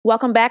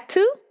Welcome back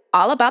to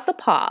All About the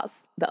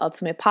Paws, the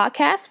ultimate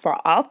podcast for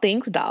all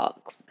things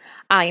dogs.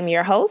 I am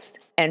your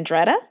host,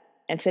 Andretta,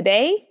 and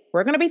today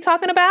we're going to be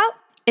talking about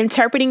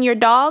interpreting your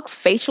dog's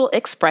facial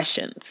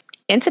expressions.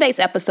 In today's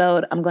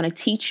episode, I'm going to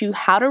teach you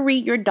how to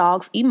read your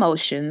dog's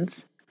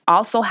emotions,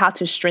 also how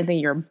to strengthen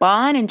your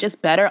bond and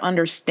just better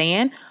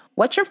understand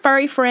what your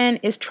furry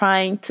friend is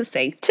trying to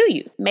say to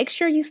you. Make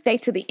sure you stay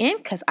to the end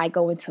because I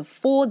go into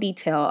full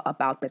detail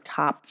about the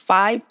top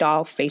 5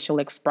 dog facial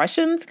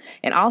expressions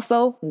and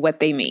also what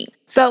they mean.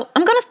 So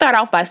I'm going to start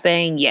off by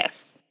saying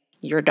yes,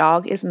 your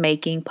dog is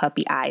making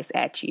puppy eyes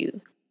at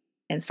you.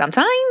 And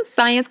sometimes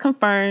science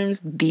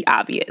confirms the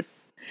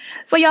obvious.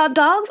 So y'all,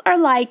 dogs are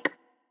like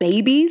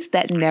babies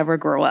that never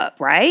grow up,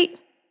 right?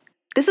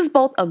 This is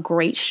both a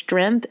great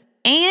strength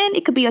and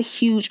it could be a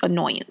huge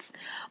annoyance,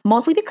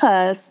 mostly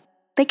because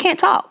they can't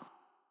talk.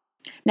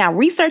 Now,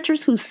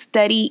 researchers who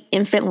study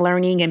infant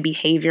learning and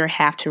behavior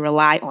have to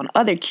rely on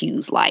other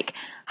cues like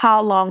how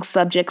long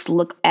subjects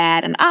look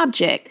at an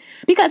object,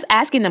 because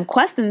asking them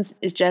questions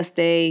is just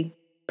a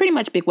pretty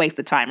much big waste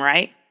of time,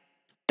 right?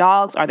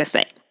 Dogs are the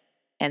same,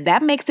 and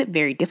that makes it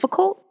very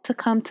difficult to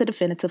come to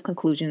definitive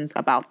conclusions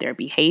about their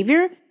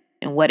behavior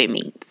and what it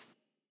means.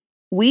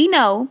 We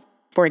know,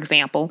 for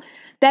example,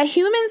 that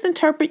humans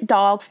interpret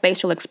dogs'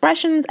 facial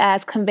expressions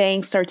as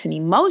conveying certain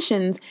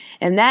emotions,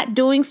 and that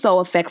doing so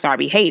affects our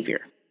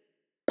behavior.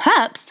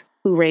 Pups,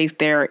 who raise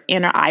their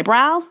inner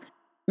eyebrows,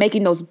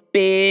 making those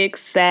big,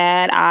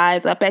 sad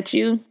eyes up at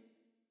you,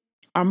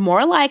 are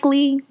more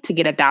likely to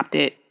get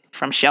adopted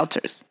from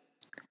shelters.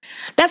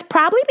 That's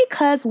probably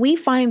because we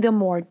find them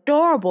more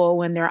adorable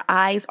when their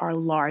eyes are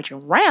large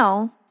and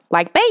round,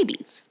 like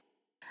babies.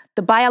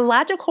 The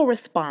biological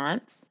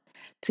response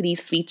to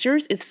these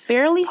features is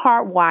fairly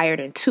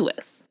hardwired into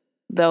us,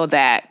 though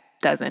that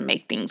doesn't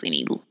make things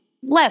any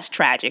less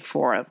tragic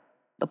for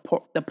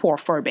the poor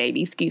fur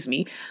baby,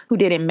 who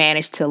didn't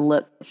manage to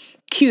look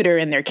cuter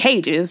in their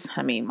cages.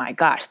 I mean, my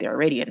gosh, they're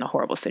already in a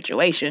horrible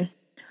situation.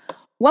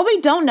 What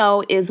we don't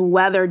know is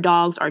whether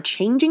dogs are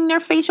changing their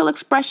facial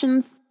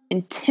expressions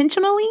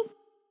intentionally,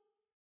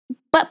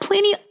 but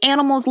plenty of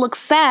animals look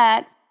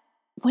sad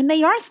when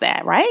they are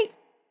sad, right?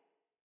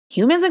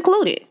 Humans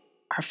included.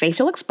 Our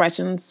facial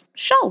expressions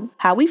show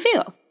how we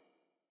feel.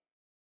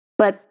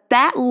 But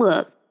that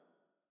look,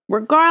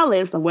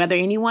 regardless of whether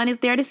anyone is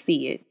there to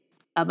see it,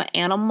 of an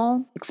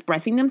animal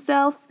expressing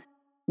themselves,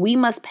 we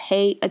must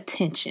pay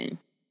attention.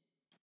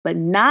 But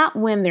not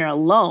when they're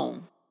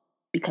alone,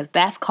 because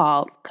that's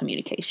called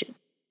communication.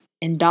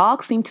 And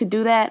dogs seem to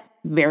do that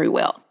very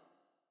well.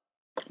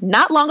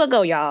 Not long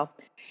ago, y'all,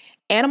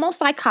 animal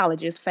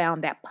psychologists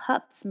found that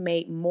pups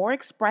made more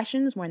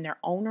expressions when their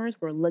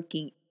owners were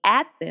looking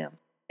at them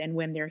than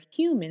when their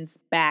humans'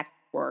 back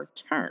were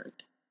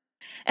turned.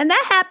 And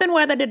that happened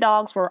whether the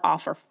dogs were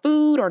offered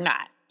food or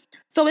not.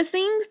 So it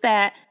seems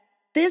that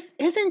this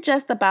isn't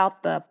just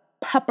about the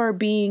pupper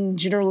being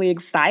generally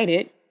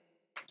excited.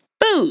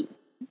 Food,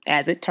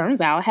 as it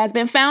turns out, has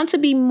been found to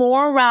be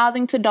more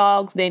arousing to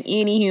dogs than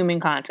any human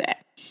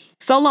contact,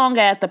 so long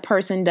as the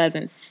person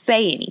doesn't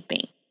say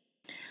anything.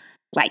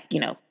 Like,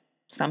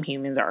 some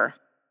humans are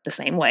the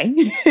same way.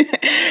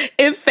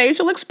 If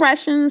facial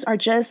expressions are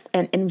just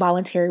an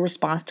involuntary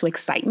response to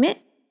excitement,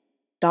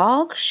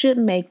 dogs should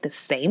make the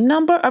same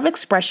number of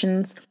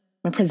expressions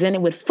when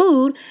presented with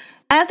food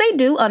as they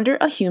do under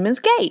a human's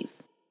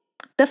gaze.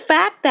 The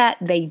fact that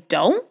they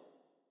don't,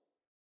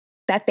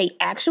 that they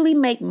actually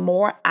make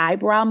more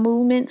eyebrow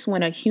movements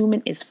when a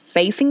human is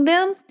facing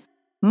them,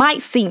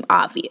 might seem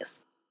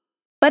obvious.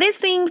 But it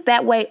seems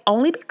that way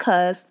only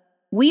because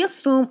we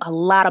assume a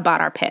lot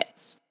about our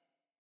pets.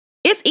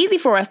 It's easy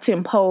for us to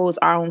impose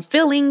our own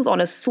feelings on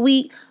a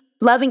sweet,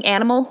 loving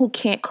animal who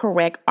can't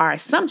correct our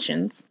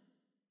assumptions.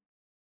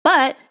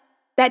 But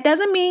that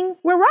doesn't mean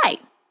we're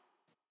right.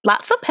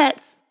 Lots of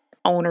pets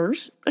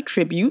owners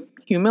attribute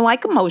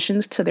human-like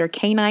emotions to their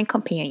canine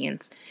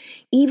companions,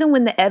 even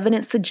when the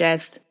evidence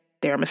suggests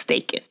they're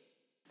mistaken.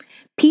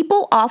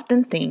 People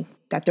often think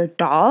that their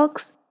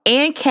dogs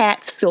and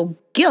cats feel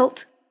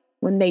guilt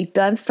when they've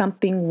done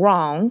something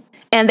wrong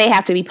and they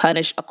have to be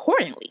punished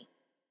accordingly.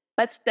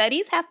 But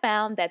studies have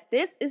found that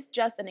this is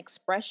just an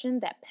expression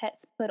that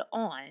pets put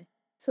on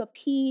to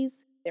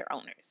appease their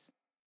owners.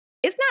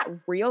 It's not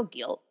real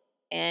guilt,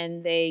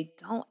 and they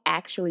don't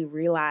actually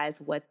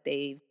realize what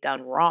they've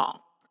done wrong.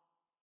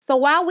 So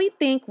while we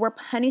think we're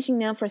punishing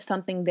them for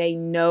something they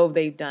know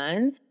they've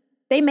done,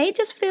 they may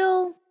just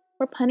feel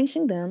we're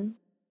punishing them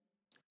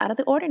out of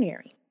the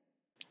ordinary.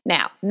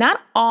 Now,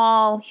 not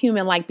all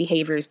human-like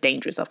behavior is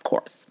dangerous, of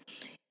course.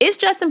 It's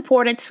just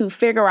important to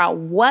figure out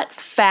what's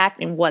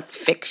fact and what's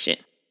fiction.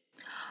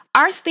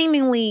 Our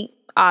seemingly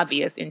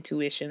obvious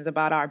intuitions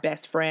about our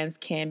best friends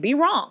can be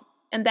wrong,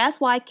 and that's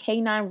why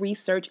canine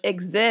research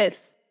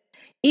exists.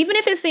 Even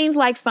if it seems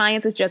like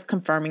science is just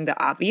confirming the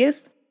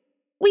obvious,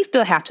 we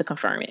still have to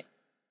confirm it.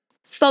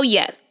 So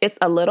yes, it's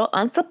a little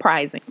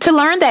unsurprising to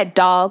learn that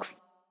dogs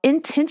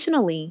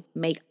intentionally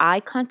make eye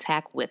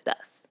contact with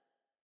us.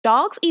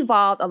 Dogs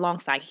evolved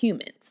alongside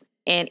humans,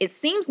 And it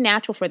seems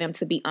natural for them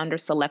to be under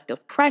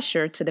selective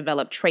pressure to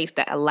develop traits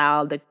that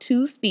allow the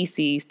two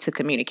species to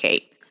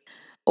communicate,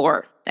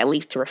 or at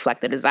least to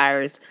reflect the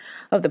desires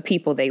of the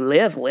people they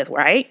live with,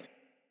 right?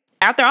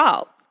 After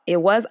all,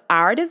 it was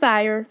our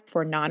desire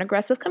for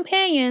non-aggressive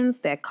companions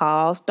that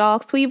caused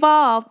dogs to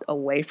evolve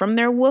away from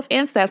their wolf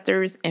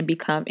ancestors and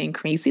become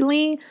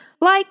increasingly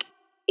like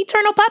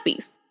eternal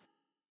puppies.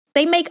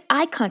 They make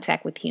eye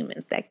contact with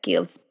humans that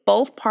gives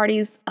both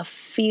parties a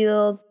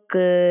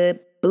feel-good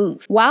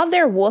boost. While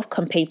their wolf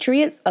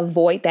compatriots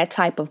avoid that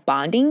type of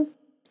bonding,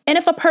 and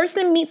if a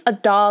person meets a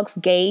dog's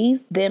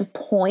gaze, then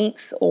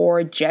points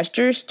or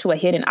gestures to a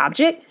hidden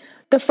object,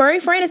 the furry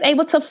friend is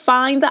able to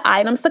find the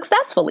item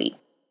successfully.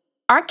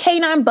 Our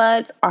canine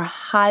buds are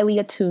highly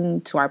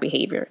attuned to our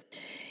behavior.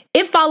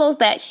 It follows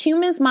that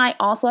humans might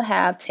also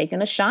have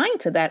taken a shine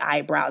to that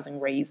eyebrows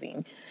and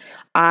raising,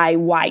 eye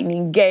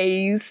widening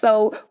gaze,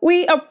 so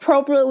we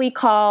appropriately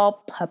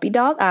call puppy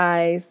dog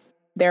eyes,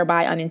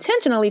 thereby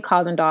unintentionally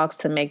causing dogs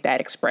to make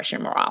that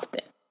expression more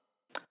often.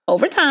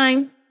 Over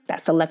time,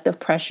 that selective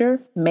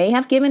pressure may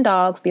have given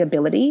dogs the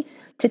ability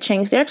to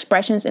change their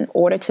expressions in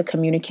order to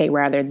communicate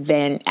rather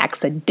than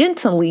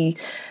accidentally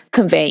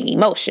conveying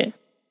emotion.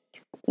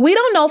 We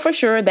don't know for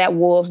sure that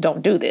wolves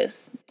don't do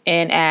this.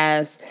 And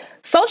as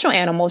social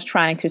animals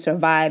trying to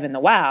survive in the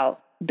wild,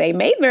 they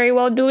may very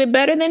well do it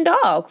better than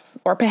dogs,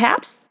 or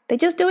perhaps they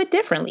just do it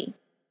differently.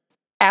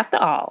 After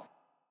all,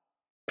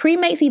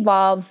 primates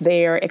evolved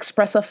their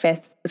expressive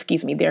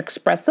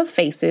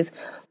faces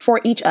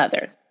for each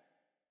other,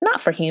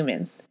 not for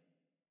humans.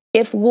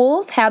 If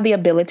wolves have the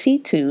ability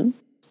to,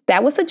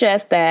 that would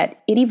suggest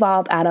that it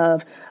evolved out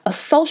of a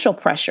social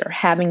pressure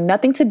having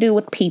nothing to do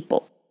with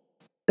people.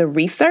 The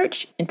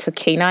research into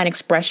canine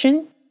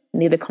expression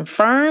neither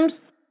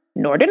confirms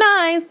nor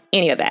denies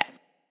any of that.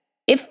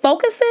 It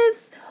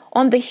focuses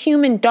on the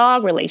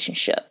human-dog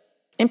relationship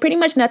and pretty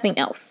much nothing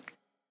else.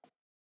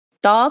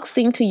 Dogs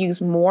seem to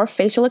use more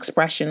facial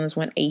expressions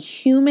when a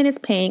human is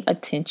paying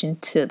attention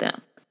to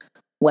them.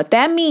 What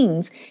that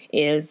means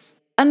is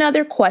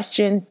another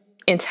question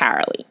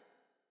entirely.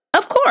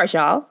 Of course,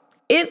 y'all.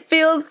 It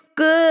feels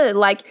good,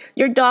 like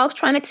your dog's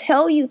trying to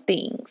tell you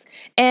things.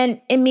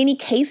 And in many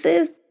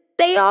cases,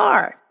 they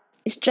are.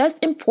 It's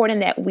just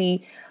important that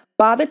we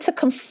bother to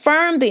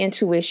confirm the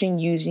intuition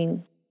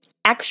using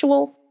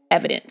actual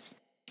evidence.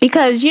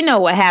 Because you know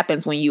what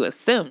happens when you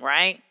assume,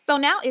 right? So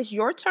now it's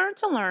your turn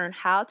to learn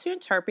how to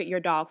interpret your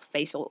dog's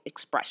facial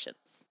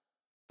expressions.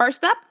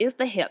 First up is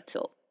the head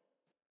tilt.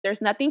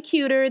 There's nothing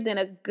cuter than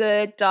a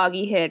good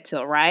doggy head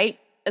tilt, right?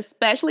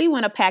 Especially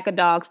when a pack of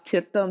dogs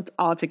tip them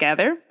all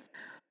together.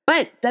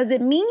 But does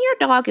it mean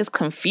your dog is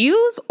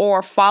confused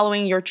or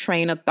following your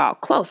train of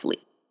thought closely?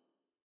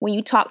 When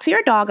you talk to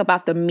your dog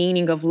about the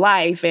meaning of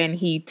life and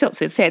he tilts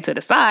his head to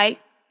the side,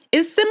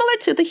 it's similar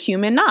to the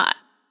human nod.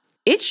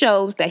 It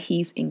shows that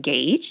he's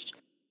engaged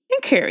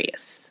and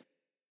curious.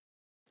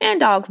 And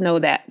dogs know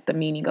that the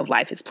meaning of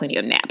life is plenty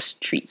of naps,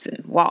 treats,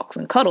 and walks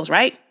and cuddles,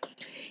 right?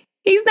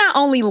 He's not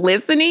only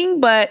listening,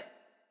 but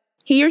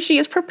he or she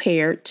is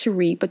prepared to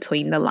read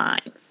between the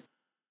lines.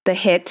 The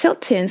head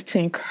tilt tends to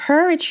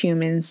encourage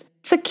humans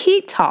to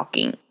keep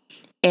talking,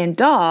 and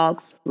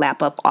dogs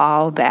lap up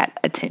all that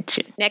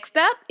attention. Next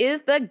up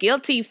is the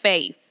guilty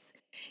face.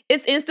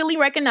 It's instantly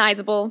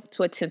recognizable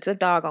to attentive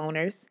dog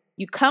owners.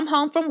 You come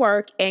home from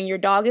work and your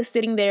dog is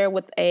sitting there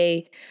with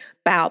a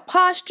bowed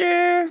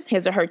posture,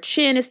 his or her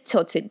chin is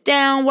tilted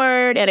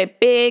downward, and a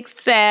big,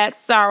 sad,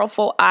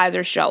 sorrowful eyes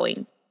are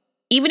showing.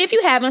 Even if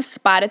you haven't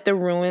spotted the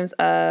ruins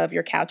of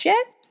your couch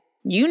yet,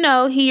 you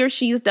know he or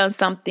she's done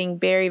something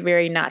very,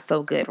 very not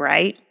so good,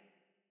 right?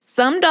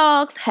 Some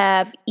dogs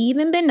have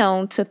even been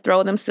known to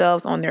throw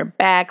themselves on their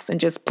backs and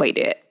just play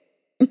dead,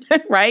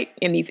 right?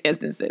 In these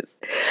instances.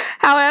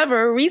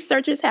 However,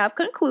 researchers have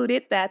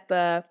concluded that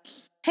the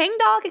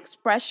hangdog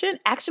expression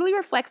actually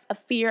reflects a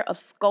fear of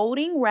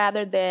scolding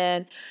rather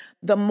than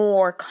the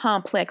more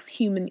complex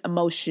human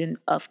emotion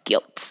of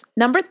guilt.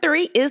 Number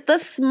 3 is the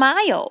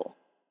smile.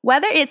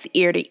 Whether it's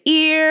ear to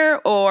ear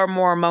or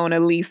more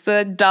Mona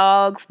Lisa,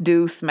 dogs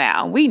do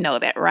smile. We know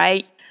that,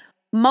 right?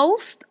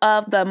 Most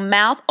of the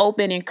mouth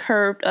open and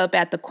curved up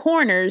at the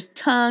corners,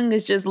 tongue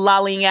is just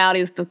lolling out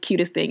is the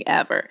cutest thing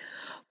ever.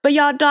 But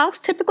y'all, dogs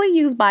typically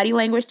use body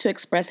language to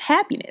express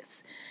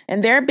happiness.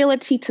 And their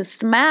ability to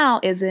smile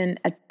is an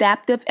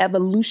adaptive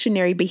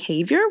evolutionary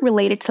behavior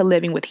related to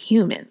living with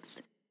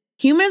humans.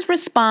 Humans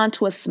respond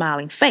to a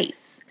smiling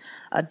face.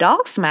 A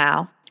dog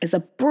smile is a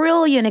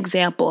brilliant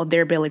example of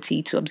their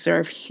ability to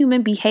observe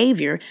human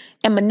behavior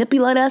and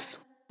manipulate us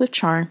with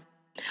charm.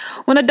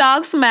 When a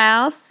dog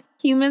smiles,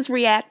 humans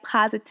react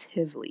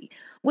positively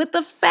with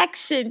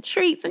affection,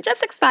 treats, and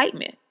just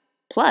excitement.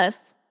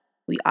 Plus,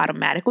 we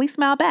automatically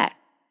smile back.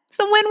 It's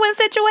a win-win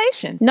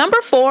situation.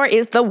 Number 4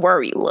 is the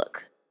worry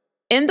look.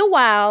 In the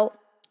wild,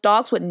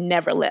 dogs would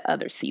never let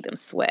others see them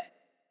sweat.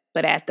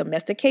 But as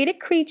domesticated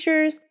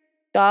creatures,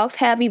 dogs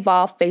have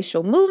evolved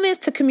facial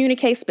movements to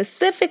communicate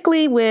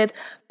specifically with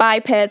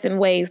bipeds in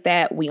ways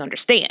that we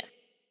understand.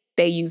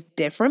 They use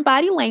different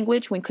body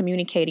language when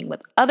communicating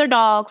with other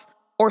dogs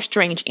or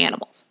strange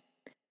animals.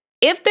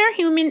 If their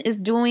human is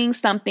doing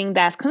something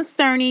that's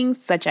concerning,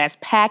 such as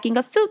packing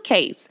a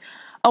suitcase,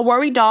 a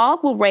worried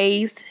dog will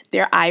raise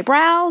their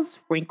eyebrows,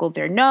 wrinkle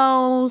their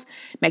nose,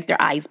 make their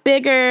eyes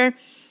bigger,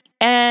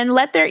 and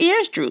let their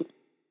ears droop.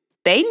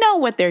 They know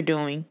what they're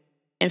doing.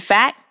 In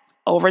fact,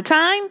 over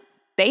time,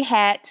 they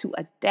had to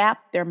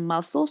adapt their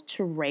muscles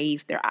to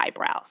raise their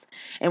eyebrows.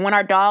 And when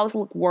our dogs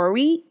look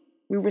worried,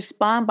 we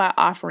respond by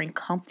offering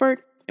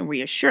comfort and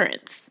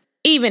reassurance,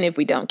 even if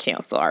we don't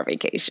cancel our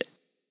vacation.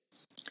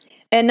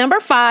 And number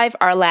 5,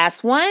 our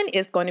last one,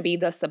 is going to be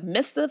the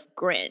submissive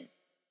grin.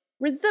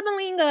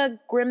 Resembling a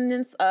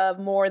grimness of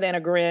more than a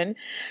grin,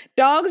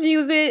 dogs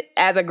use it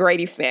as a great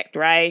effect,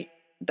 right?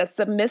 The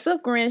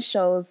submissive grin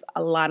shows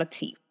a lot of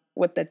teeth,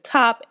 with the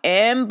top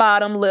and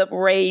bottom lip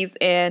raised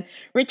and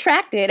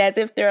retracted as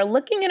if they're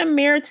looking in a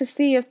mirror to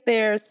see if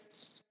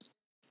there's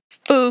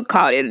food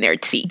caught in their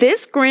teeth.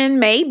 This grin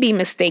may be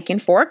mistaken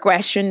for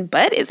aggression,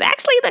 but is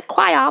actually the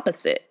quite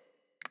opposite.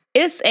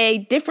 It's a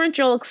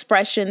differential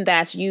expression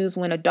that's used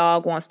when a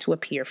dog wants to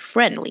appear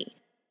friendly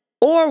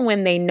or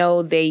when they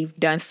know they've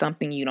done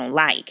something you don't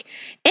like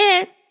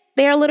and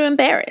they're a little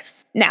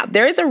embarrassed. Now,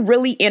 there is a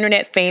really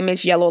internet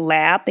famous yellow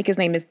lab, I think his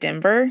name is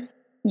Denver,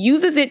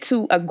 uses it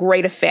to a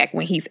great effect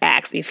when he's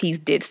asked if he's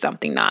did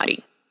something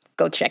naughty.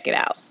 Go check it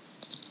out.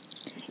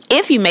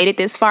 If you made it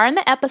this far in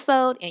the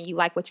episode and you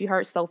like what you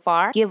heard so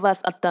far, give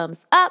us a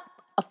thumbs up,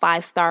 a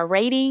 5-star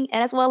rating,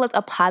 and as well as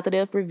a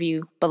positive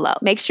review below.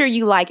 Make sure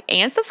you like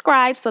and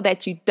subscribe so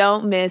that you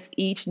don't miss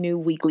each new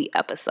weekly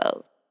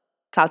episode.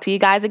 Talk to you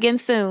guys again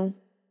soon.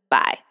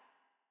 Bye.